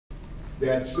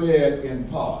that said in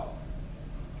part,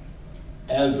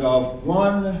 as of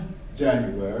 1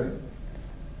 January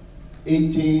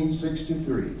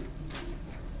 1863,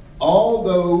 all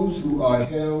those who are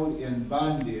held in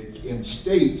bondage in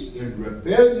states in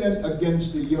rebellion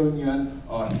against the Union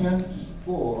are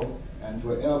henceforth and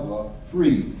forever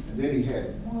free. And then he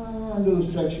had one little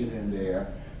section in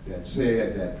there that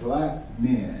said that black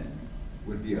men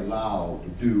would be allowed to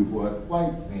do what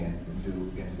white men can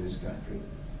do in this country.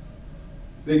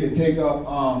 They can take up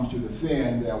arms to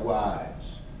defend their wives,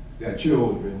 their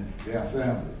children, their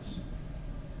families.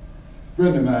 A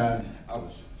friend of mine, I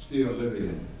was still living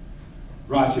in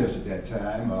Rochester at that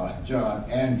time, John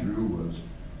Andrew was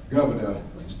governor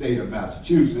of the state of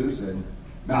Massachusetts, and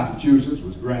Massachusetts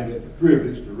was granted the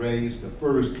privilege to raise the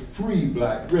first free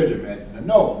black regiment in the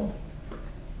North.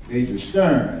 Major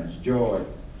Stearns, George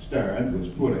Stern, was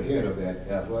put ahead of that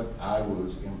effort. I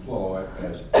was employed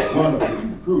as one of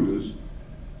his recruiters,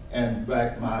 and in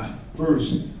fact, my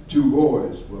first two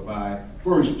boys were my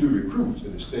first two recruits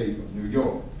in the state of New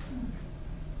York.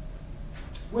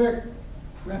 Well,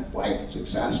 went quite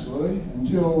successfully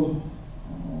until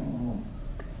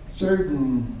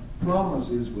certain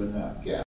promises were not kept.